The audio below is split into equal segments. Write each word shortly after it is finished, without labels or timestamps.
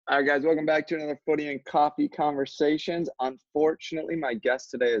All right, guys, welcome back to another Footy and Coffee Conversations. Unfortunately, my guest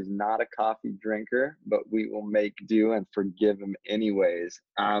today is not a coffee drinker, but we will make do and forgive him anyways.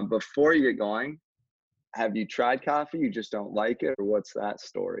 Before you get going, have you tried coffee? You just don't like it, or what's that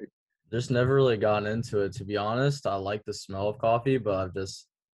story? Just never really gotten into it, to be honest. I like the smell of coffee, but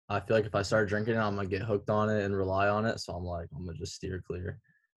I feel like if I start drinking it, I'm gonna get hooked on it and rely on it. So I'm gonna just steer clear.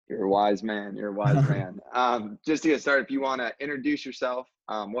 You're a wise man. You're a wise man. Just to get started, if you want to introduce yourself,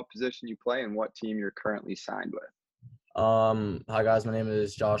 what position you play, and what team you're currently signed with. Hi guys, my name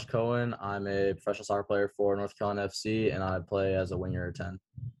is Josh Cohen. I'm a professional soccer player for North Carolina FC, and I play as a winger or 10.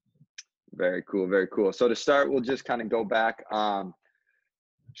 Very cool. Very cool. So to start, we'll just kind of go back.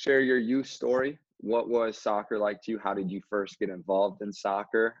 Share your youth story. What was soccer like to you? How did you first get involved in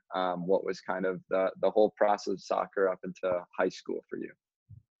soccer? What was kind of the whole process of soccer up into high school for you?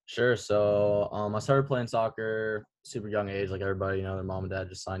 Sure. So I started playing soccer super young age, like everybody, their mom and dad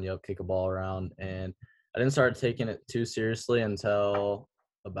just signed you up, kick a ball around, and I didn't start taking it too seriously until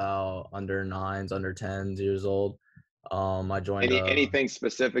about under nines, under tens years old. I joined Anything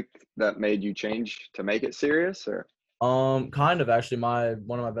specific that made you change to make it serious, or? kind of actually my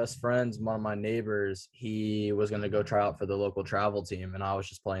one of my best friends, one of my neighbors, he was gonna go try out for the local travel team, and I was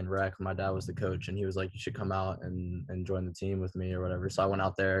just playing rec. My dad was the coach, and he was like, "You should come out and join the team with me or whatever." So I went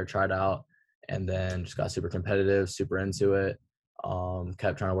out there, tried out, and then just got super competitive, super into it.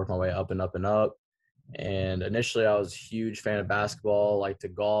 Kept trying to work my way up and up and up. And initially, I was a huge fan of basketball, like to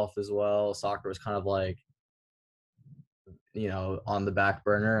golf as well. Soccer was kind of like on the back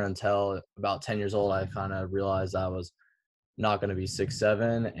burner until about 10 years old. I kind of realized I was not going to be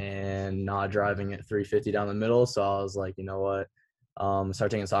 6'7" and not driving at 350 down the middle. So I was like, you know what? Started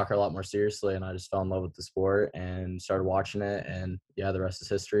taking soccer a lot more seriously, and I just fell in love with the sport and started watching it. And yeah, the rest is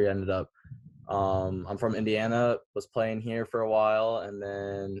history. I ended up, I'm from Indiana, was playing here for a while. And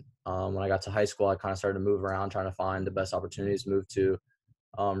then when I got to high school, I kind of started to move around, trying to find the best opportunities, moved to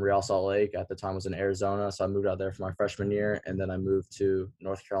Real Salt Lake. At the time was in Arizona, so I moved out there for my freshman year, and then I moved to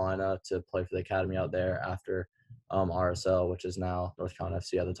North Carolina to play for the academy out there after RSL, which is now North Carolina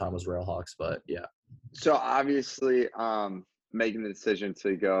FC. At the time was Railhawks, but yeah. So obviously, making the decision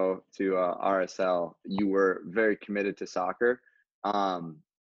to go to RSL, you were very committed to soccer. Um,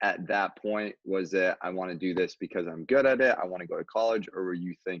 at that point, was it I want to do this because I'm good at it? I want to go to college, or were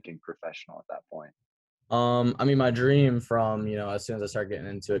you thinking professional at that point? I mean, my dream from, as soon as I started getting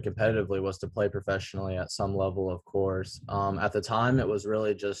into it competitively was to play professionally at some level, of course. At the time, it was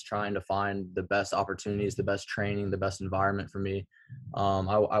really just trying to find the best opportunities, the best training, the best environment for me.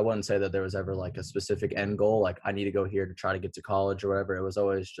 I wouldn't say that there was ever like a specific end goal, like I need to go here to try to get to college or whatever. It was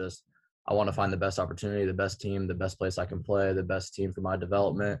always just, I want to find the best opportunity, the best team, the best place I can play, the best team for my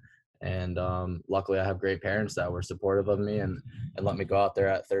development. And luckily, I have great parents that were supportive of me and let me go out there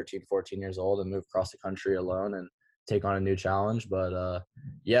at 13, 14 years old and move across the country alone and take on a new challenge. But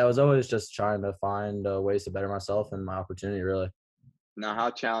yeah, I was always just trying to find ways to better myself and my opportunity, really. Now,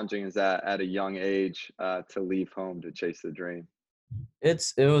 how challenging is that at a young age to leave home to chase the dream? It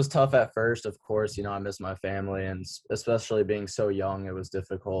was tough at first, of course. I miss my family, and especially being so young, it was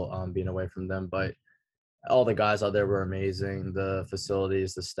difficult being away from them. But all the guys out there were amazing. The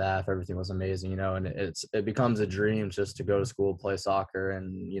facilities, the staff, everything was amazing, and it becomes a dream just to go to school, play soccer,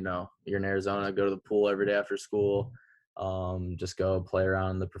 and you're in Arizona, go to the pool every day after school, just go play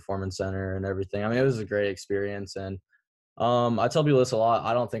around the performance center and everything. I mean, it was a great experience, and I tell people this a lot.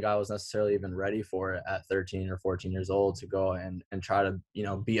 I don't think I was necessarily even ready for it at 13 or 14 years old to go and try to,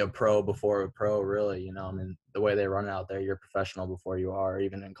 be a pro before a pro, really. I mean, the way they run it out there, you're a professional before you are,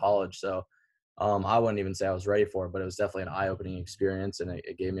 even in college. So I wouldn't even say I was ready for it, but it was definitely an eye-opening experience, and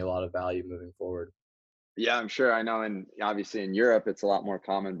it gave me a lot of value moving forward. Yeah, I'm sure. I know, and obviously in Europe, it's a lot more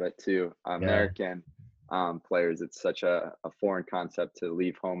common, but to Yeah, American players, it's such a foreign concept to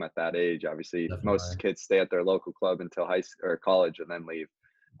leave home at that age. Obviously, most definitely. kids stay at their local club until high school or college and then leave.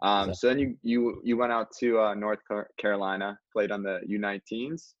 So then Exactly. you went out to Carolina, played on the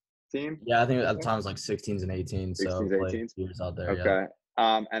U19s team, Yeah, I think I at the think, time it was like 16s and 18s, so 16s, played 18s. years out there. Yeah. Okay.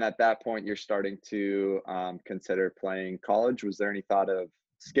 And at that point, you're starting to consider playing college. Was there any thought of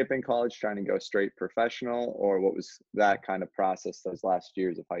skipping college, trying to go straight professional, or what was that kind of process those last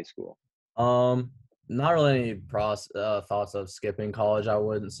years of high school? Um, Not really any thoughts of skipping college, I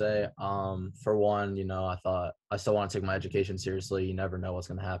wouldn't say. For one, I thought I still want to take my education seriously. You never know what's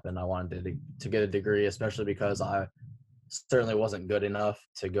going to happen. I wanted to get a degree, especially because I certainly wasn't good enough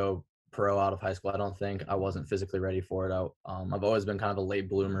to go pro out of high school. I don't think I wasn't physically ready for it. I've always been kind of a late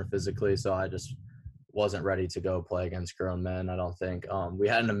bloomer physically, so I just wasn't ready to go play against grown men. I don't think we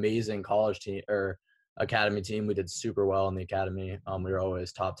had an amazing college team or academy team. We did super well in the academy. We were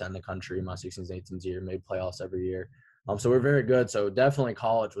always top 10 in the country my 16s, 18s year, made playoffs every year. So we're very good. So definitely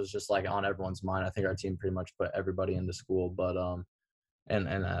college was just like on everyone's mind. I think our team pretty much put everybody into school, but and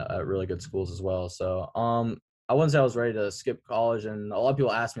at really good schools as well. So I wouldn't say I was ready to skip college. And a lot of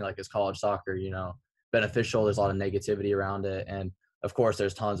people ask me like, is college soccer, beneficial? There's a lot of negativity around it, and of course,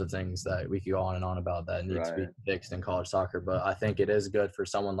 there's tons of things that we could go on and on about that need to be Right. fixed in college soccer. But I think it is good for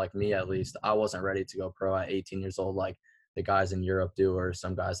someone like me, at least. I wasn't ready to go pro at 18 years old, like the guys in Europe do, or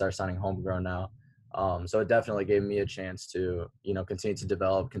some guys that are signing homegrown now. So it definitely gave me a chance to, continue to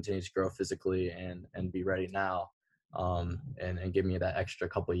develop, continue to grow physically, and be ready now, and give me that extra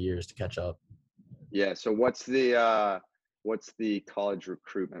couple of years to catch up. Yeah. So what's the college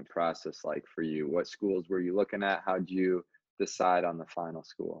recruitment process like for you? What schools were you looking at? How'd you decide on the final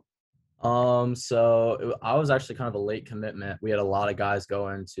school? I was actually kind of a late commitment. We had a lot of guys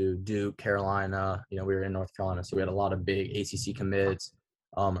going to Duke, Carolina. We were in North Carolina, so we had a lot of big ACC commits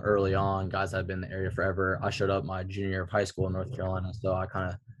early on. Guys that had been in the area forever. I showed up my junior year of high school in North Carolina, so I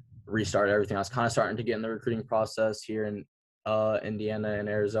kind of restarted everything. I was kind of starting to get in the recruiting process here in Indiana and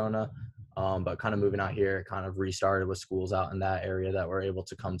Arizona, but kind of moving out here, kind of restarted with schools out in that area that were able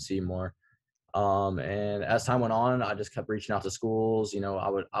to come see more. And as time went on, I just kept reaching out to schools.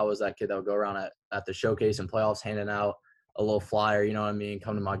 I was that kid that would go around at the showcase and playoffs, handing out a little flyer, you know what I mean?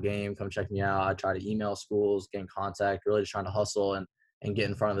 Come to my game, come check me out. I try to email schools, get in contact, really just trying to hustle and get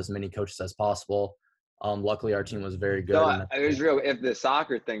in front of as many coaches as possible. Luckily our team was very So good. And it was real. If the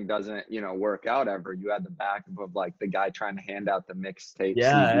soccer thing doesn't, work out ever, you had the backup of like the guy trying to hand out the mixtape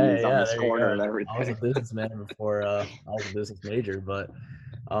yeah, CDs hey, on yeah, this there you corner and go. I was a everything. businessman before I was a business major, but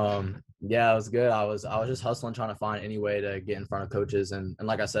yeah, it was good. I was just hustling, trying to find any way to get in front of coaches. And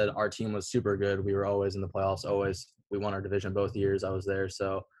like I said, our team was super good. We were always in the playoffs, always. We won our division both years I was there.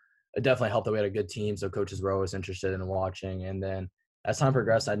 So it definitely helped that we had a good team. So coaches were always interested in watching. And then as time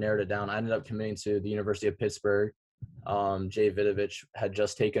progressed, I narrowed it down. I ended up committing to the University of Pittsburgh. Jay Vidovich had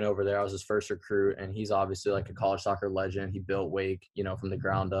just taken over there. I was his first recruit, and he's obviously like a college soccer legend. He built Wake, from the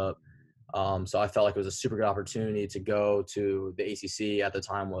ground up. So I felt like it was a super good opportunity to go to the ACC. At the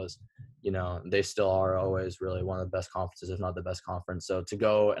time was, they still are always really one of the best conferences, if not the best conference. So to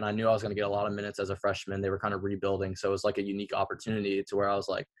go, and I knew I was going to get a lot of minutes as a freshman. They were kind of rebuilding, so it was like a unique opportunity to where I was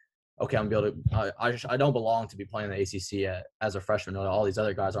like, okay, I'm gonna be able to. I don't belong to be playing the ACC as a freshman. All these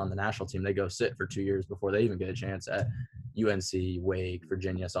other guys are on the national team. They go sit for 2 years before they even get a chance at UNC, Wake,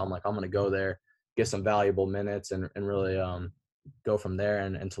 Virginia. So I'm like, I'm going to go there, get some valuable minutes, and really go from there.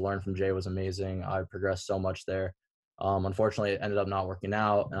 And to learn from Jay was amazing. I progressed so much there. Unfortunately, it ended up not working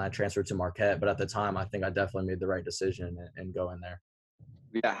out, and I transferred to Marquette. But at the time, I think I definitely made the right decision in going there.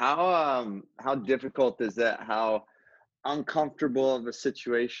 Yeah. How difficult is that? How uncomfortable of a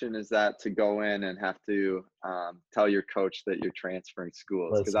situation is that to go in and have to tell your coach that you're transferring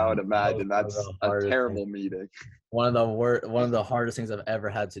schools? Because I would Listen, that was imagine one of that's the a hardest things. terrible meeting. One of the hardest things I've ever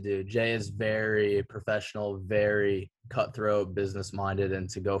had to do. Jay is very professional, very cutthroat, business minded, and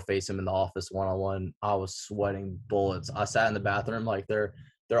to go face him in the office one on one, I was sweating bullets. I sat in the bathroom, like their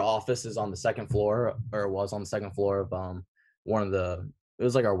office is on the second floor, or was on the second floor of one of the it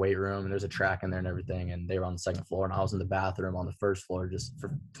was like our weight room, and there's a track in there and everything, and they were on the second floor, and I was in the bathroom on the first floor just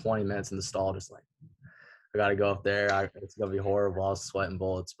for 20 minutes in the stall, just like I gotta go up there. It's gonna be horrible. I was sweating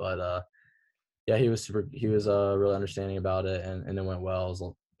bullets, but yeah, he was really understanding about it, and it went well. It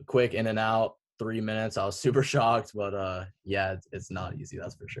was quick in and out, 3 minutes. I was super shocked, but yeah, it's not easy,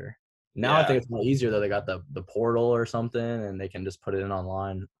 that's for sure. Now I Yeah. think it's a lot easier though. They got the portal or something, and they can just put it in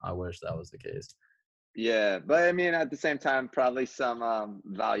online. I wish that was the case. Yeah, but I mean, at the same time, probably some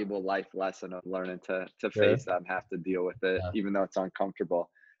valuable life lesson of learning to Sure. face that and have to deal with it, Yeah, even though it's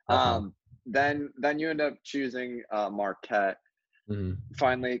uncomfortable. definitely. Then you end up choosing Marquette. Mhm.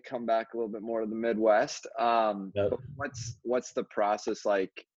 Finally, come back a little bit more to the Midwest. Yep. But what's the process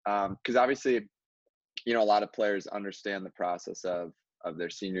like? Because obviously, a lot of players understand the process of their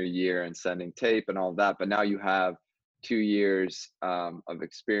senior year and sending tape and all of that, but now you have 2 years of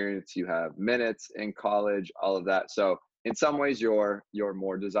experience, you have minutes in college, all of that. So in some ways you're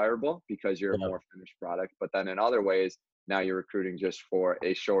more desirable because you're a Yep. more finished product, but then in other ways now you're recruiting just for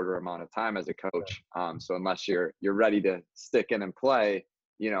a shorter amount of time as a coach. So unless you're ready to stick in and play,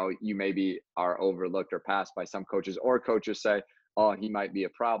 you maybe are overlooked or passed by some coaches, or coaches say, oh, he might be a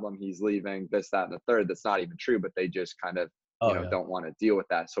problem, he's leaving, this, that, and the third. That's not even true, but they just kind of, Oh, yeah. don't want to deal with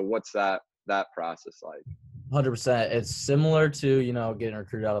that. So what's that process like? 100%. It's similar to, getting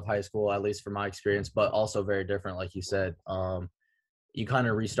recruited out of high school, at least from my experience, but also very different, like you said. You kind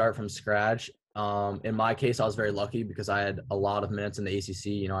of restart from scratch. In my case, I was very lucky because I had a lot of minutes in the ACC.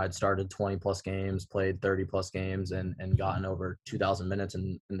 You know, I'd started 20 plus games, played 30 plus games, and gotten over 2,000 minutes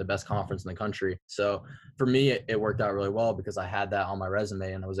in the best conference in the country. So for me, it worked out really well because I had that on my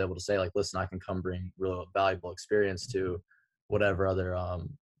resume and I was able to say, like, listen, I can come bring real valuable experience to whatever other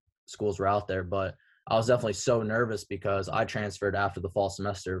schools were out there. But I was definitely so nervous because I transferred after the fall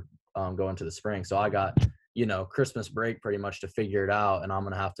semester, going to the spring. So I got, you know, Christmas break pretty much to figure it out, and I'm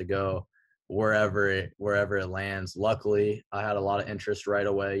going to have to go wherever it lands. Luckily, I had a lot of interest right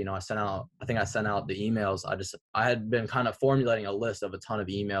away. You know, I think I sent out the emails. I had been kind of formulating a list of a ton of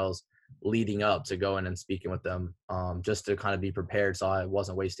emails leading up to going and speaking with them, just to kind of be prepared so I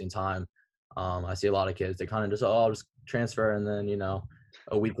wasn't wasting time. I see a lot of kids, they kind of just, oh, I'll just transfer. And then, you know,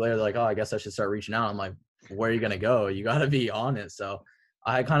 a week later, they're like, oh, I guess I should start reaching out. I'm like, where are you going to go? You got to be on it. So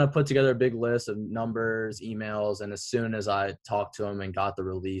I kind of put together a big list of numbers, emails, and as soon as I talked to them and got the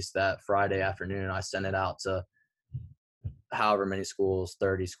release that Friday afternoon, I sent it out to however many schools,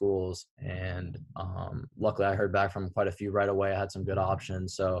 30 schools. And luckily, I heard back from quite a few right away. I had some good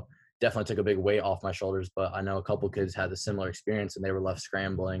options. So definitely took a big weight off my shoulders. But I know a couple kids had a similar experience and they were left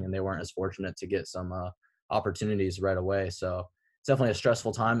scrambling and they weren't as fortunate to get some opportunities right away. So it's definitely a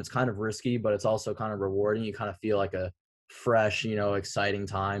stressful time. It's kind of risky, but it's also kind of rewarding. You kind of feel like a fresh, you know, exciting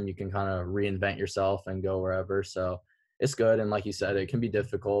time. You can kind of reinvent yourself and go wherever. So it's good. And like you said, it can be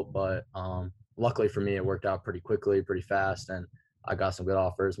difficult, but luckily for me, it worked out pretty quickly, pretty fast. And I got some good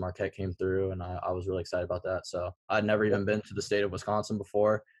offers. Marquette came through and I was really excited about that. So I'd never even been to the state of Wisconsin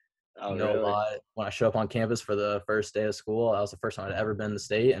before. Oh, No really? lie. When I showed up on campus for the first day of school, that was the first time I'd ever been to the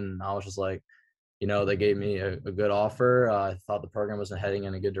state. And I was just like, you know, they gave me a good offer. I thought the program was heading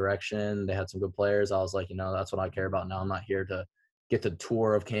in a good direction. They had some good players. I was like, you know, that's what I care about now. I'm not here to get the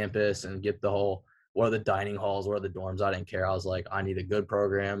tour of campus and get the whole, what are the dining halls, what are the dorms. I didn't care. I was like, I need a good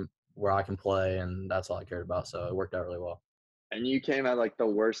program where I can play, and that's all I cared about. So it worked out really well. And you came at like the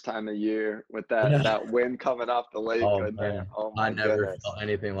worst time of year with Yeah. that wind coming off the lake Oh in there. man, Oh I my never goodness. felt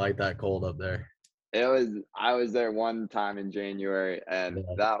anything like that cold up there. I was there one time in January and Yeah.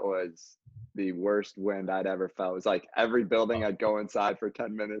 that was the worst wind I'd ever felt. It was like every building Oh, I'd go inside for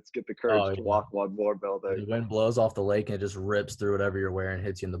 10 minutes, get the courage oh to yeah. walk one more building. The wind blows off the lake and it just rips through whatever you're wearing,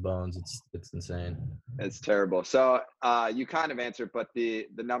 hits you in the bones. It's insane. It's terrible. So you kind of answered, but the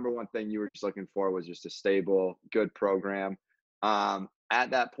number one thing you were just looking for was just a stable, good program. At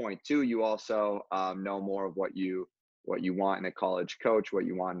that point too, you also know more of what you want in a college coach, what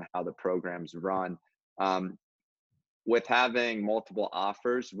you want and how the programs run. Um, with having multiple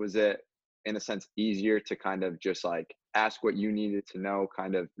offers, was it in a sense easier to kind of just like ask what you needed to know,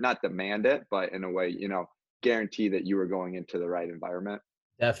 kind of not demand it, but in a way, you know, guarantee that you were going into the right environment?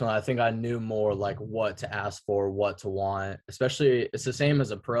 Definitely. I think I knew more like what to ask for, what to want. Especially it's the same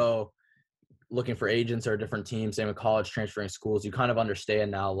as a pro looking for agents or different teams, same with college transferring schools. You kind of understand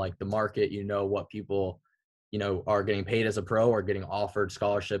now like the market, you know what people, you know, are getting paid as a pro or getting offered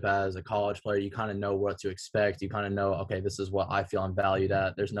scholarship as a college player. You kind of know what to expect. You kind of know, okay, this is what I feel I'm valued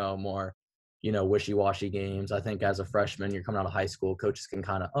at. There's no more, you know, wishy-washy games. I think as a freshman, you're coming out of high school, coaches can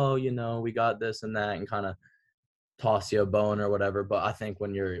kind of, oh, you know, we got this and that, and kind of toss you a bone or whatever. But I think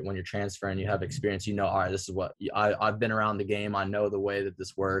when you're transferring, you have experience, you know, all right, this is what I've been around the game. I know the way that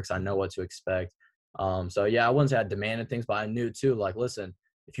this works. I know what to expect. So yeah, I wouldn't say I demanded things, but I knew too, like, listen,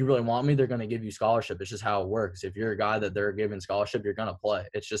 if you really want me, they're going to give you scholarship. It's just how it works. If you're a guy that they're giving scholarship, you're going to play.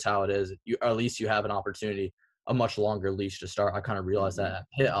 It's just how it is. You, or at least you have an opportunity, a much longer leash to start. I kind of realized that Hmm. at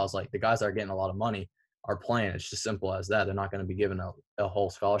Pitt. I was like, the guys that are getting a lot of money are playing. It's just simple as that. They're not going to be giving a whole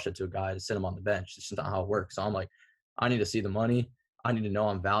scholarship to a guy to sit him on the bench. It's just not how it works. So I'm like, I need to see the money. I need to know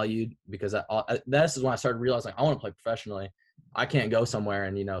I'm valued because this is when I started realizing I want to play professionally. I can't go somewhere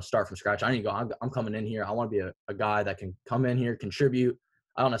and, you know, start from scratch. I need to go. I'm coming in here. I want to be a guy that can come in here, contribute.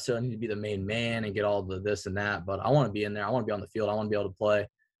 I don't necessarily need to be the main man and get all the this and that, but I want to be in there. I want to be on the field. I want to be able to play,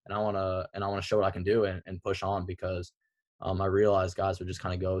 and I want to show what I can do and push on because I realized guys would just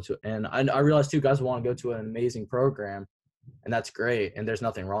kind of go to, and I realized too, guys would want to go to an amazing program, and that's great. And there's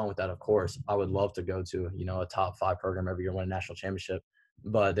nothing wrong with that. Of course, I would love to go to, you know, a top 5 program every year, win a national championship,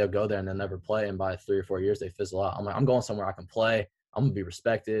 but they'll go there and they'll never play. And by 3 or 4 years, they fizzle out. I'm like, I'm going somewhere I can play. I'm gonna be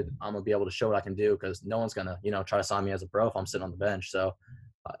respected. I'm gonna be able to show what I can do because no one's gonna, you know, try to sign me as a pro if I'm sitting on the bench. So,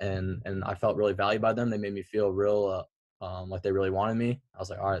 and I felt really valued by them. They made me feel real, like they really wanted me. I was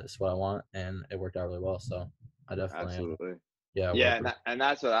like, all right, this is what I want, and it worked out really well. So I definitely, Absolutely. yeah, Yeah, worked. and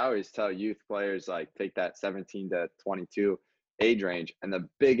that's what I always tell youth players, like take that 17 to 22 age range, and the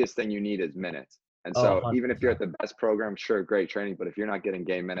biggest thing you need is minutes. And Oh, so even if you're 100%. at the best program, sure, great training, but if you're not getting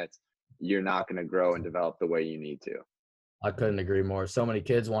game minutes, you're not going to grow and develop the way you need to. I couldn't agree more. So many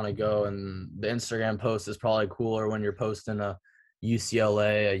kids want to go, and the Instagram post is probably cooler when you're posting a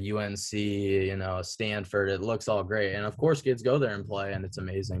UCLA, a UNC, a Stanford. It looks all great. And of course, kids go there and play, and it's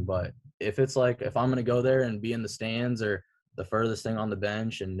amazing. But if it's like, if I'm going to go there and be in the stands or the furthest thing on the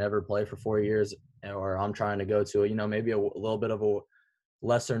bench and never play for 4 years, or I'm trying to go to, maybe a little bit of a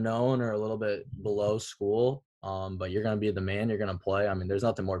lesser known or a little bit below school, but you're going to be the man, you're going to play. I mean, there's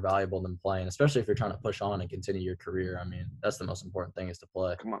nothing more valuable than playing, especially if you're trying to push on and continue your career. I mean, that's the most important thing, is to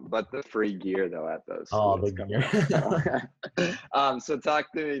play. Come on, but the free gear though at those Oh, schools. big Come year. on. So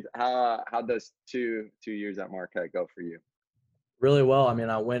talk to me, how does two years at Marquette go for you? Really well. I mean,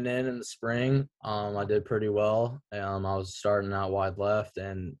 I went in the spring. I did pretty well. I was starting out wide left,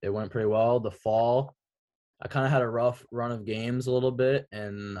 and it went pretty well. The fall, I kind of had a rough run of games a little bit,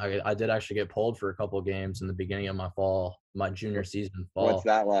 and I did actually get pulled for a couple of games in the beginning of my junior season What's fall.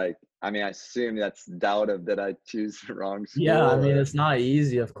 that like? I mean, I assume that's doubt of, did I choose the wrong Yeah, I school mean, or? it's not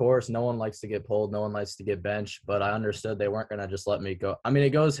easy, of course. No one likes to get pulled. No one likes to get benched, but I understood they weren't going to just let me go. I mean, it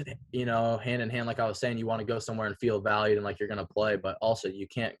goes, hand in hand. Like I was saying, you want to go somewhere and feel valued and like you're going to play, but also you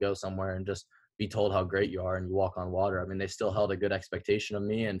can't go somewhere and just be told how great you are and you walk on water. I mean, they still held a good expectation of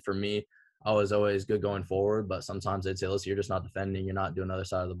me. And for me, I was always good going forward, but sometimes they'd say, listen, you're just not defending. You're not doing the other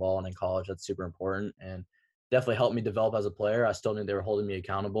side of the ball. And in college, that's super important and definitely helped me develop as a player. I still knew they were holding me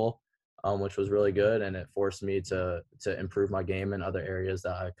accountable, which was really good, and it forced me to improve my game in other areas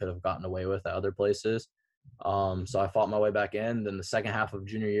that I could have gotten away with at other places. So I fought my way back in. Then the second half of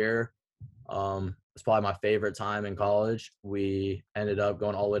junior year was probably my favorite time in college. We ended up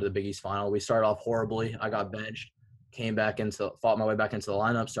going all the way to the Big East final. We started off horribly. I got benched, fought my way back into the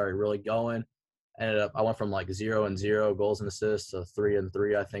lineup, started really going. I went from like 0-0 goals and assists to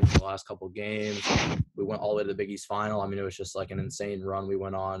 3-3, I think, in the last couple of games. We went all the way to the Big East final. I mean, it was just like an insane run we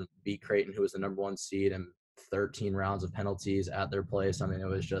went on, beat Creighton, who was the number 1 seed, and 13 rounds of penalties at their place. I mean, it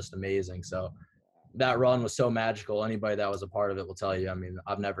was just amazing. So that run was so magical. Anybody that was a part of it will tell you. I mean,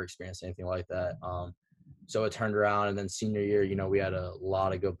 I've never experienced anything like that. So it turned around, and then senior year, we had a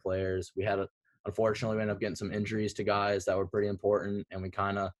lot of good players. Unfortunately, we ended up getting some injuries to guys that were pretty important, and we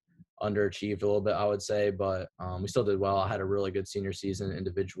kind of underachieved a little bit, I would say, but we still did well. I had a really good senior season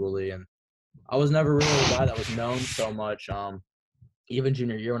individually, and I was never really a guy that was known so much. Even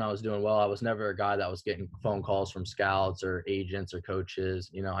junior year when I was doing well, I was never a guy that was getting phone calls from scouts or agents or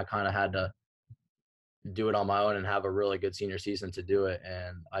coaches. I kind of had to do it on my own and have a really good senior season to do it,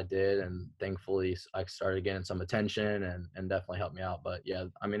 and I did, and thankfully I started getting some attention and definitely helped me out. But yeah,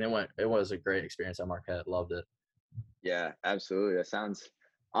 I mean, it was a great experience at Marquette. Loved it. Yeah, absolutely. That sounds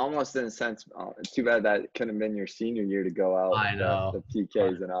almost in a sense, too bad that couldn't have been your senior year to go out I with know, the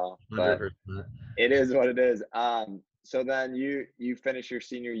PKs and all, but 100%. it is what it is. So then you finish your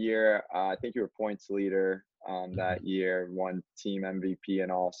senior year. I think you were points leader that year, won team MVP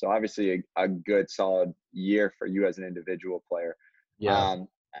and all. So obviously a good solid year for you as an individual player. Yeah. Um,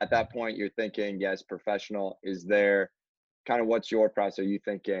 at that point, you're thinking, yes, professional. Is there kind of, what's your process? Are you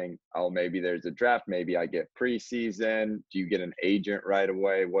thinking, oh, maybe there's a draft, maybe I get preseason? Do you get an agent right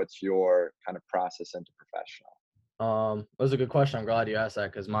away? What's your kind of process into professional? That was a good question. I'm glad you asked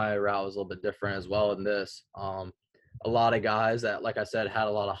that because my route was a little bit different as well in this. A lot of guys that, like I said, had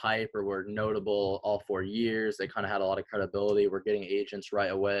a lot of hype or were notable all 4 years. They kind of had a lot of credibility. Were getting agents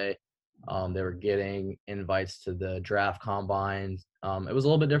right away. They were getting invites to the draft combines. It was a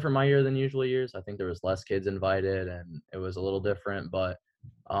little bit different my year than usual years. I think there was less kids invited, and it was a little different. But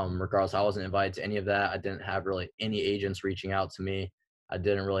regardless, I wasn't invited to any of that. I didn't have really any agents reaching out to me. I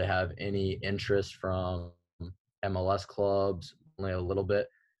didn't really have any interest from MLS clubs, only a little bit.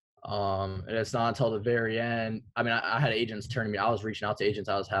 And it's not until the very end. I mean, I had agents turning me. I was reaching out to agents.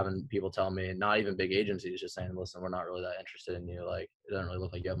 I was having people tell me, not even big agencies, just saying, "Listen, we're not really that interested in you. Like, it doesn't really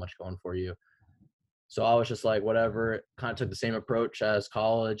look like you have much going for you." So I was just like, whatever. Kind of took the same approach as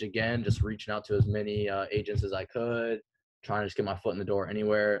college again, just reaching out to as many agents as I could, trying to just get my foot in the door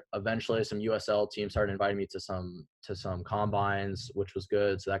anywhere. Eventually, some USL teams started inviting me to some combines, which was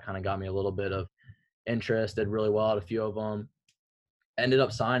good. So that kind of got me a little bit of interest. Did really well at a few of them. Ended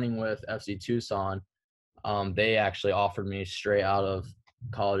up signing with FC Tucson. They actually offered me straight out of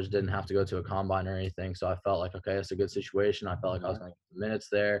college, didn't have to go to a combine or anything. So I felt like, okay, it's a good situation. I felt like I was going to get minutes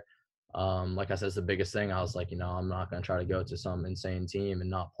there. Like I said, it's the biggest thing. I was like, I'm not going to try to go to some insane team and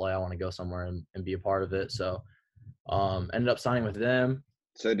not play. I want to go somewhere and be a part of it. So ended up signing with them.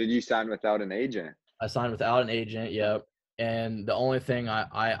 So did you sign without an agent? I signed without an agent. Yep. And the only thing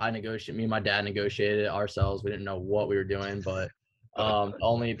I negotiated, me and my dad negotiated it ourselves. We didn't know what we were doing, but the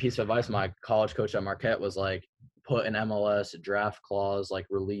only piece of advice my college coach at Marquette was like, put an MLS draft clause, like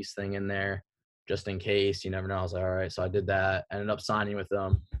release thing in there. just in case. You never know. I was like, all right. So I did that. Ended up signing with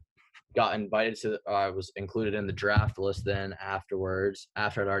them. Got invited to. I was included in the draft list. Then afterwards,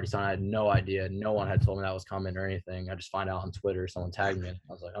 after I'd already signed, I had no idea. No one had told me that was coming or anything. I just find out on Twitter. Someone tagged me. I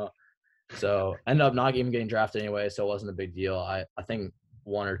was like, oh. So ended up not even getting drafted anyway, so it wasn't a big deal. I think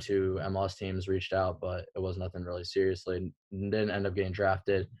one or two MLS teams reached out, but it was nothing really seriously. Didn't end up getting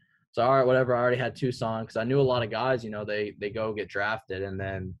drafted. So all right, whatever. I already had Tucson because I knew a lot of guys. They go get drafted and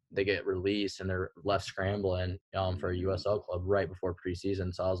then they get released and they're left scrambling for a USL club right before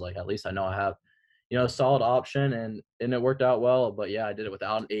preseason. So I was like, at least I know I have a solid option, and it worked out well. But yeah, I did it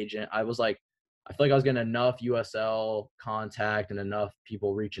without an agent. I was like, I feel like I was getting enough USL contact and enough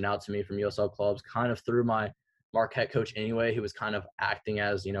people reaching out to me from USL clubs kind of through my Marquette coach anyway, who was kind of acting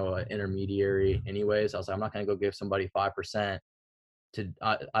as, an intermediary anyways. I was like, I'm not going to go give somebody 5%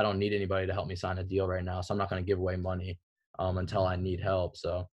 I don't need anybody to help me sign a deal right now. So I'm not going to give away money until I need help.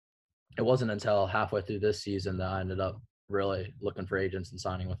 So it wasn't until halfway through this season that I ended up really looking for agents and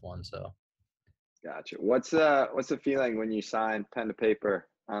signing with one. So Gotcha. What's the feeling when you sign pen to paper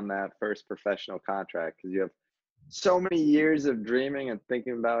on that first professional contract? Because you have so many years of dreaming and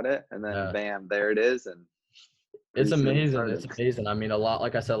thinking about it, and then yeah. bam, there it is, and It's preseason amazing. It's started. amazing. I mean,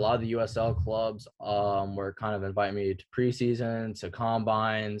 like I said, a lot of the USL clubs were kind of inviting me to preseason, to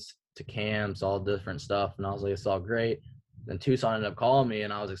combines, to camps, all different stuff. And I was like, it's all great. Then Tucson ended up calling me,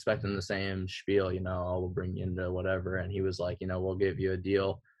 and I was expecting the same spiel, oh, we'll bring you into whatever. And he was like, we'll give you a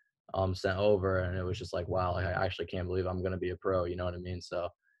deal sent over. And it was just like, wow, like, I actually can't believe I'm going to be a pro. You know what I mean? So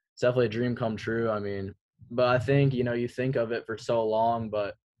it's definitely a dream come true. I mean, but I think, you think of it for so long,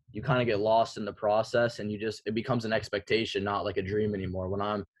 but you kind of get lost in the process, and it becomes an expectation, not like a dream anymore. When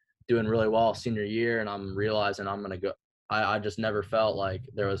I'm doing really well senior year and I'm realizing I'm going to go, I just never felt like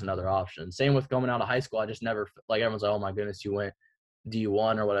there was another option. Same with coming out of high school. I just never, like, everyone's like, oh my goodness, you went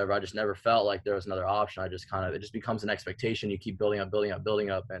D1 or whatever. I just never felt like there was another option. It just becomes an expectation. You keep building up, building up, building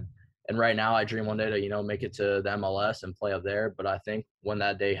up. And right now I dream one day to, make it to the MLS and play up there. But I think when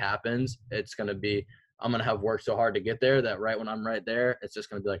that day happens, I'm going to have worked so hard to get there that right when I'm right there, it's just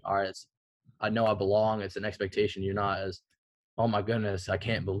going to be like, all right, I know I belong. It's an expectation. You're not as, oh my goodness, I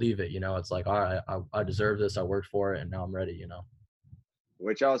can't believe it. It's like, all right, I deserve this. I worked for it and now I'm ready.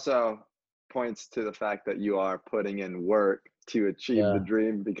 Which also points to the fact that you are putting in work to achieve the Yeah,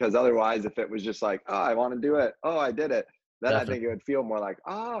 dream. Because otherwise, if it was just like, oh, I want to do it, oh, I did it, then I think it definitely. would feel more like,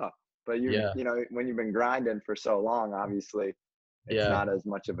 ah. But Yeah. when you've been grinding for so long, obviously, it's Yeah. not as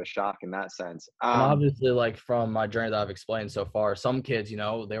much of a shock in that sense. And obviously, like, from my journey that I've explained so far, some kids, they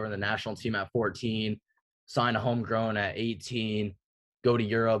were in the national team at 14, sign a homegrown at 18, go to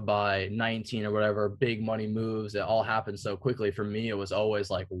Europe by 19 or whatever, big money moves. It all happened so quickly. For me, it was always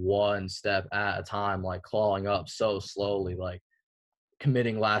like one step at a time, like clawing up so slowly, like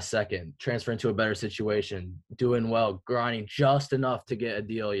committing last second, transferring to a better situation, doing well, grinding just enough to get a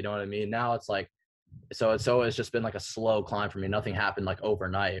deal. You know what I mean? Now it's like, so it's always just been like a slow climb for me. Nothing happened like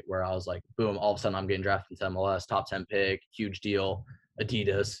overnight where I was like, boom, all of a sudden I'm getting drafted into MLS, top 10 pick, huge deal,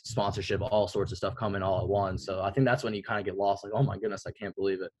 Adidas, sponsorship, all sorts of stuff coming all at once. So I think that's when you kind of get lost, like, oh my goodness, I can't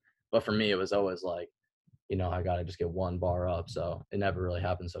believe it. But for me, it was always like, I got to just get one bar up. So it never really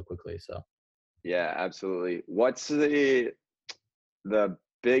happened so quickly. So Yeah, absolutely. What's the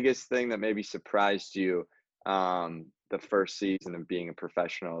biggest thing that maybe surprised you the first season of being a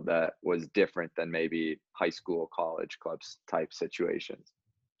professional that was different than maybe high school, college clubs type situations?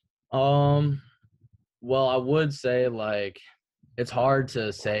 um, well, I would say, like, it's hard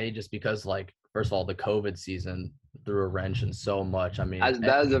to say just because, like, first of all, the COVID season threw a wrench in so much. I mean, As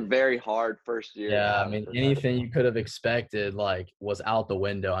that is a very hard first year to yeah, I have mean, anything professional. you could have expected, like, was out the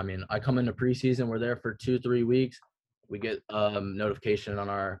window. I mean, I come into preseason, we're there for 2, 3 weeks. We get notification on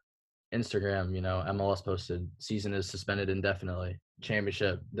our Instagram, MLS posted season is suspended indefinitely.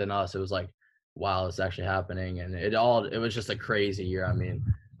 Championship. Then us, it was like, wow, it's actually happening. And it was just a crazy year. I mean,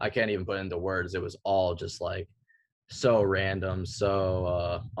 I can't even put it into words. It was all just like so random,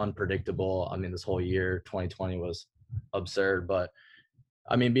 so unpredictable. I mean, this whole year, 2020 was absurd, but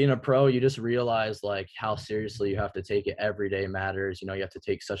I mean, being a pro, you just realize like how seriously you have to take it. Every day matters. You have to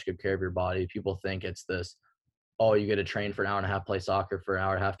take such good care of your body. People think it's this, oh, you get to train for an hour and a half, play soccer for an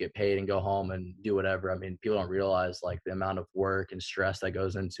hour and a half, get paid and go home and do whatever. I mean, people don't realize like the amount of work and stress that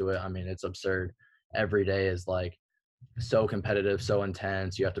goes into it. I mean, it's absurd. Every day is like so competitive, so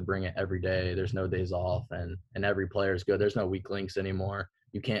intense. You have to bring it every day. There's no days off, and every player is good. There's no weak links anymore.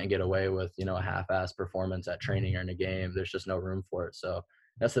 You can't get away with, a half-ass performance at training or in a game. There's just no room for it. So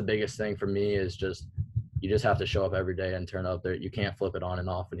that's the biggest thing for me is just you just have to show up every day and turn up there. You can't flip it on and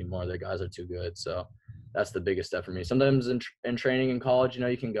off anymore. The guys are too good. So that's the biggest step for me. Sometimes in training in college,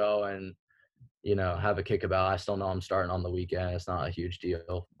 you can go and have a kickabout. I still know I'm starting on the weekend. It's not a huge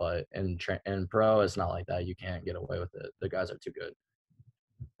deal, but in pro, it's not like that. You can't get away with it. The guys are too good.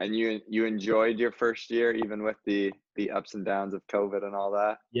 And you enjoyed your first year even with the ups and downs of COVID and all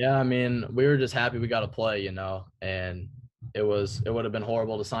that? Yeah, I mean, we were just happy we got to play, and it would have been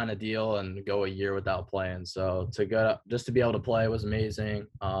horrible to sign a deal and go a year without playing. So just to be able to play was amazing.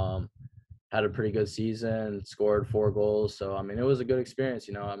 Had a pretty good season, scored 4 goals. So I mean, it was a good experience.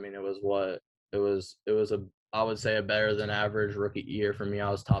 I mean, it was a I would say a better than average rookie year for me. I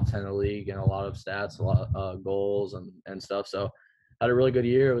was top 10 in the league in a lot of stats, a lot of goals and stuff. So had a really good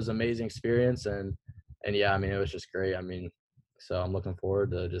year. It was an amazing experience and yeah, I mean, it was just great. I mean, so I'm looking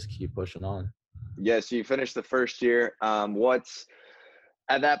forward to just keep pushing on. Yeah, so you finished the first year. What's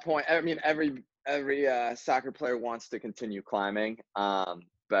at that point? I mean, every soccer player wants to continue climbing, but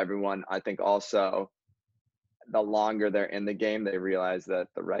everyone, I think, also the longer they're in the game, they realize that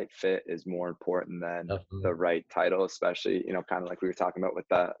the right fit is more important than Definitely. the right title, especially, kind of like we were talking about with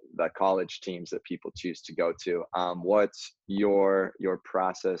the college teams that people choose to go to. What's your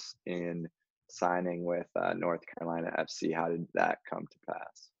process in signing with North Carolina FC? How did that come to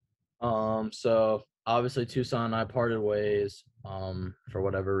pass? So obviously Tucson and I parted ways. For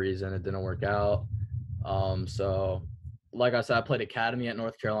whatever reason, it didn't work out. So like I said, I played academy at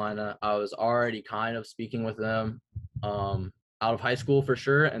North Carolina. I was already kind of speaking with them, out of high school for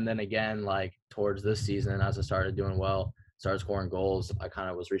sure. And then again, like towards this season, as I started doing well, started scoring goals, I kind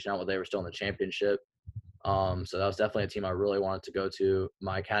of was reaching out when they were still in the championship. So that was definitely a team I really wanted to go to.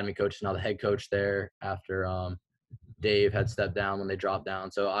 My academy coach is now the head coach there after Dave had stepped down when they dropped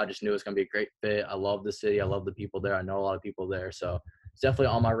down. So I just knew it was going to be a great fit. I love the city. I love the people there. I know a lot of people there. So it's definitely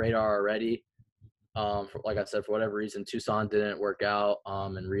on my radar already. Like I said, for whatever reason, Tucson didn't work out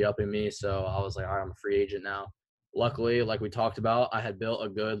and re-upping me. So I was like, all right, I'm a free agent now. Luckily, like we talked about, I had built a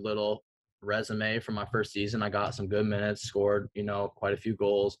good little resume for my first season. I got some good minutes, scored, quite a few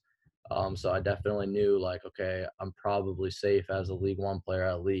goals. So I definitely knew like, okay, I'm probably safe as a League One player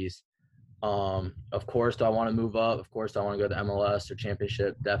at least. Of course, do I want to move up? Of course, do I want to go to MLS or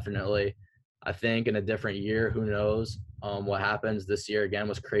championship? Definitely. I think in a different year, who knows what happens. This year again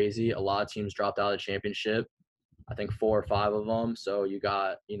was crazy. A lot of teams dropped out of the championship. I think 4 or 5 of them. So you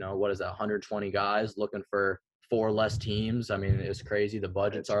got, what is that, 120 guys looking for 4 less teams. I mean, it's crazy. The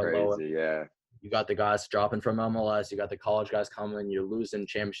budgets It's are low. crazy, yeah. You got the guys dropping from MLS. You got the college guys coming. You're losing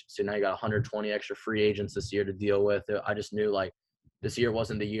championships. So now you got 120 extra free agents this year to deal with. I just knew like this year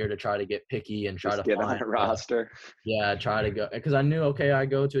wasn't the year to try to get picky and try Just to get on find a roster. yeah, try to go because I knew okay, I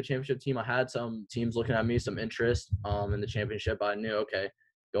go to a championship team. I had some teams looking at me, some interest in the championship. I knew okay,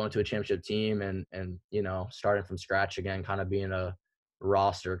 going to a championship team and starting from scratch again, kind of being a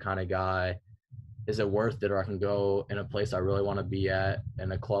roster kind of guy. Is it worth it, or I can go in a place I really want to be at,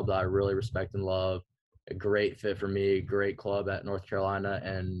 in a club that I really respect and love, a great fit for me, great club at North Carolina,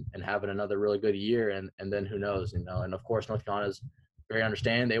 and having another really good year, and then who knows, and of course North Carolina's very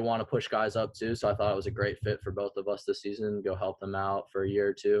understanding. They want to push guys up too, so I thought it was a great fit for both of us this season. Go help them out for a year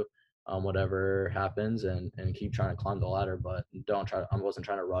or two, whatever happens, and keep trying to climb the ladder. But don't try. I wasn't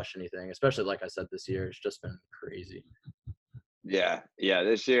trying to rush anything, especially like I said, this year it's just been crazy. Yeah, yeah.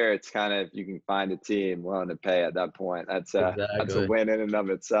 This year, it's kind of you can find a team willing to pay at that point. That's a Exactly, win in and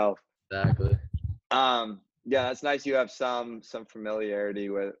of itself. exactly. Yeah, that's nice. You have some familiarity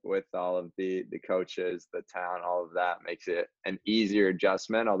with all of the coaches, the town, all of that makes it an easier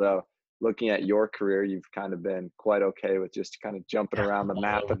adjustment. Although looking at your career, you've kind of been quite okay with just kind of jumping around the All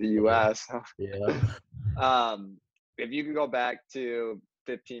map over of the the place. U.S. Yeah. um, if you could go back to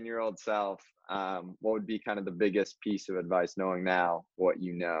 15-year-old self, what would be kind of the biggest piece of advice, knowing now what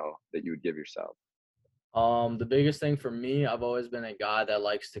you know, that you would give yourself? The biggest thing for me, I've always been a guy that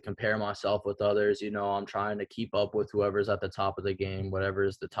likes to compare myself with others. I'm trying to keep up with whoever's at the top of the game, whatever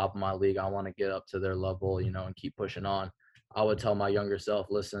is the top of my league. I want to get up to their level, and keep pushing on. I would tell my younger self,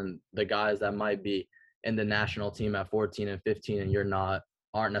 listen, the guys that might be in the national team at 14 and 15 and you're not,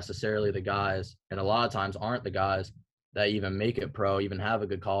 aren't necessarily the guys, and a lot of times aren't the guys that even make it pro, even have a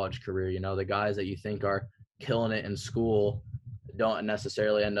good college career. The guys that you think are killing it in school don't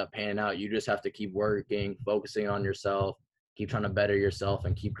necessarily end up panning out. You just have to keep working, focusing on yourself, keep trying to better yourself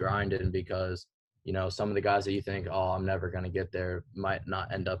and keep grinding because, some of the guys that you think, oh, I'm never going to get there might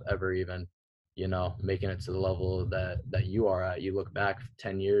not end up ever even, making it to the level that you are at. You look back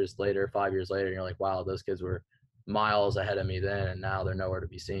 10 years later, 5 years later, and you're like, wow, those kids were miles ahead of me then, and now they're nowhere to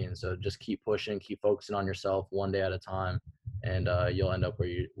be seen. So just keep pushing, keep focusing on yourself one day at a time, and you'll end up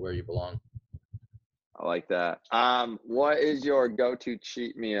where you belong. I like that. What is your go-to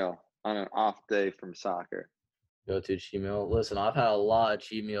cheat meal on an off day from soccer? Go-to cheat meal. Listen, I've had a lot of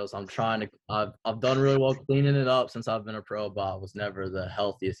cheat meals. I've done really well cleaning it up since I've been a pro, but I was never the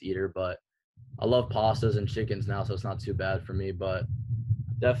healthiest eater. But I love pastas and chickens now, so it's not too bad for me. But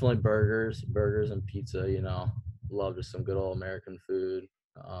definitely burgers and pizza. Love just some good old American food.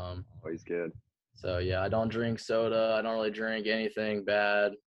 Um, Always good. so yeah, I don't drink soda. I don't really drink anything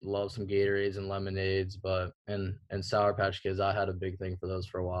bad. Love some Gatorades and lemonades, but and Sour Patch Kids. I had a big thing for those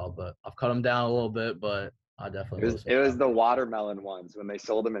for a while, but I've cut them down a little bit. But I It definitely love was some it was Sour the Patch. watermelon ones when they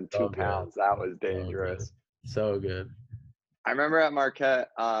sold them in So two good, pounds. That was so good, dangerous. so good. I remember at Marquette,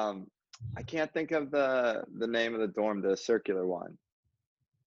 I can't think of the name of the dorm, the circular one.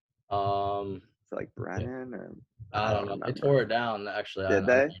 Um, It's like yeah, Brennan or I I don't don't know. They remember. tore it down. Actually, I Did know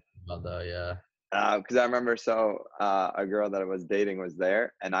they? about that. Yeah, Because I remember a girl that I was dating was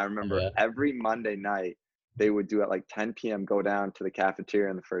there, and I remember yeah, every Monday night they would do at like 10 p.m. go down to the cafeteria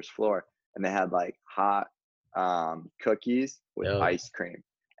on the first floor, and they had like hot cookies with yeah, ice cream,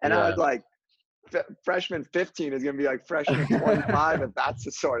 and I yeah. was like, freshman 15 is gonna be like freshman 25 if that's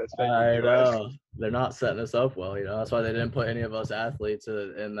the sort of thing we're I doing. know. They're not setting us up well. That's why they didn't put any of us athletes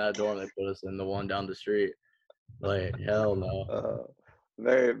in that dorm. They put us in the one down the street. Like hell no. Uh,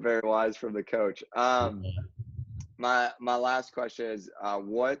 very very wise from the coach. Yeah. My last question is,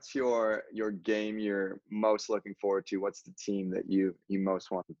 what's your game you're most looking forward to? What's the team that you most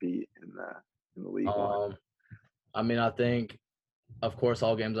want to beat in the League One? Um, I mean, I think, of course,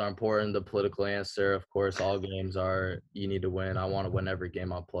 all games are important. The political answer, of course, all games are you need to win. I want to win every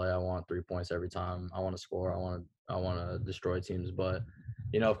game I play. I want 3 points every time. I want to score. I want to destroy teams. But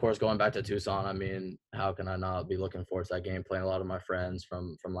of course, going back to Tucson, I mean, how can I not be looking forward to that game? Playing a lot of my friends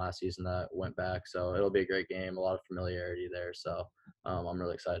from last season that went back, so it'll be a great game. A lot of familiarity there. So I'm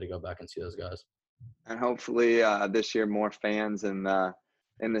really excited to go back and see those guys. And hopefully this year more fans in the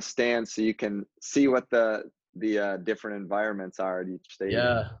stands so you can see what the different environments are at each stadium.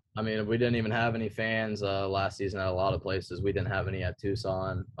 Yeah, I mean, we didn't even have any fans last season at a lot of places. We didn't have any at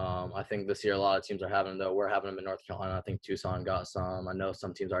Tucson. I think this year a lot of teams are having them, though. We're having them in North Carolina. I think Tucson got some. I know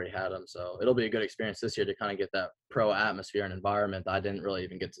some teams already had them. So it'll be a good experience this year to kind of get that pro atmosphere and environment that I didn't really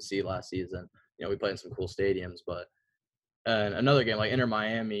even get to see last season. We played in some cool stadiums, but and another game like Inter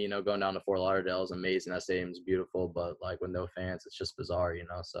Miami, going down to Fort Lauderdale is amazing. That stadium's beautiful, but like with no fans, it's just bizarre.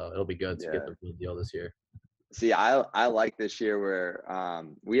 So it'll be good to get Yeah. the real deal this year. See, I like this year where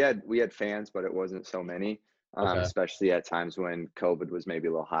we had fans, but it wasn't so many. Okay. Especially at times when COVID was maybe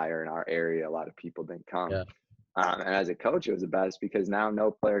a little higher in our area, a lot of people didn't come. Yeah. And as a coach, it was the best because now no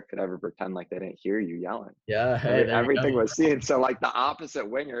player could ever pretend like they didn't hear you yelling. Yeah. Hey, there you Everything go. was seen. So like the opposite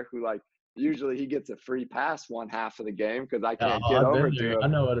winger, who like usually he gets a free pass one half of the game because I Yeah, can't oh, get I've over been to there. I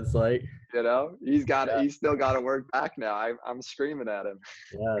him. know what it's like. He's Yeah, still got to work back now. I'm screaming at him.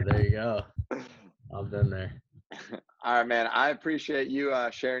 yeah, there you go. I've been there. All right, man. I appreciate you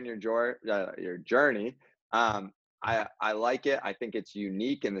sharing your journey. Um, I like it. I think it's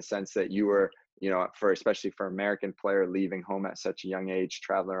unique in the sense that you were, for especially for American player leaving home at such a young age,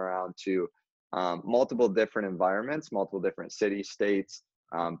 traveling around to multiple different environments, multiple different cities, states,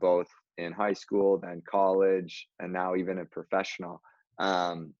 both in high school, then college, and now even in professional.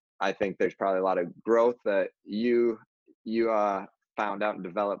 I think there's probably a lot of growth that you found out and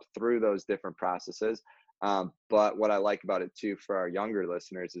developed through those different processes. But what I like about it too for our younger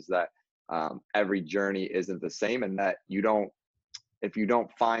listeners is that every journey isn't the same, and that if you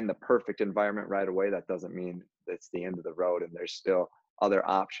don't find the perfect environment right away, that doesn't mean it's the end of the road, and there's still other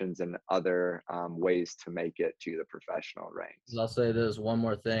options and other ways to make it to the professional ranks. I'll say this one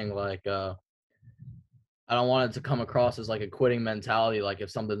more thing, like I don't want it to come across as like a quitting mentality. Like if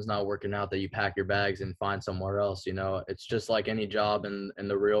something's not working out, that you pack your bags and find somewhere else. It's just like any job in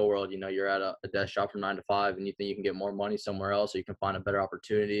the real world. You're at a desk job from 9 to 5, and you think you can get more money somewhere else, or you can find a better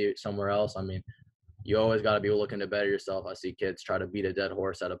opportunity somewhere else. I mean, you always got to be looking to better yourself. I see kids try to beat a dead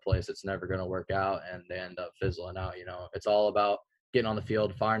horse at a place that's never going to work out, and they end up fizzling out. It's all about getting on the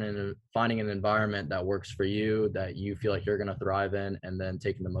field, finding an environment that works for you, that you feel like you're going to thrive in, and then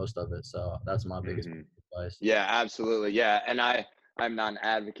taking the most of it. So that's my biggest Hmm. advice. Yeah, absolutely. Yeah, and I'm not an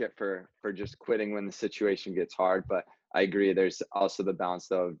advocate for just quitting when the situation gets hard, but I agree. There's also the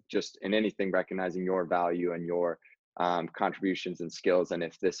balance of just in anything recognizing your value and your contributions and skills, and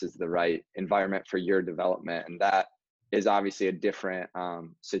if this is the right environment for your development, and that is obviously a different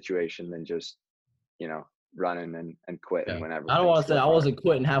situation than just you know running and quitting Yeah. when I don't everything's want to say still I hard. wasn't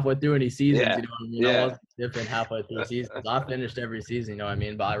quitting halfway through any seasons, Yeah, you know what I mean? I yeah. wasn't dipping halfway through seasons. I finished every season, you know what I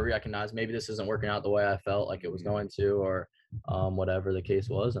mean? But I recognize maybe this isn't working out the way I felt like it was Mhm. going to, or whatever the case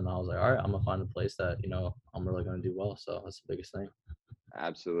was. And I was like, all right, I'm gonna find a place that, I'm really gonna do well. So that's the biggest thing.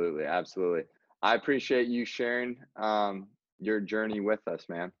 Absolutely, absolutely. I appreciate you sharing your journey with us,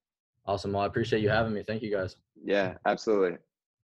 man. Awesome. Well, I appreciate you having me. Thank you guys. Yeah, absolutely.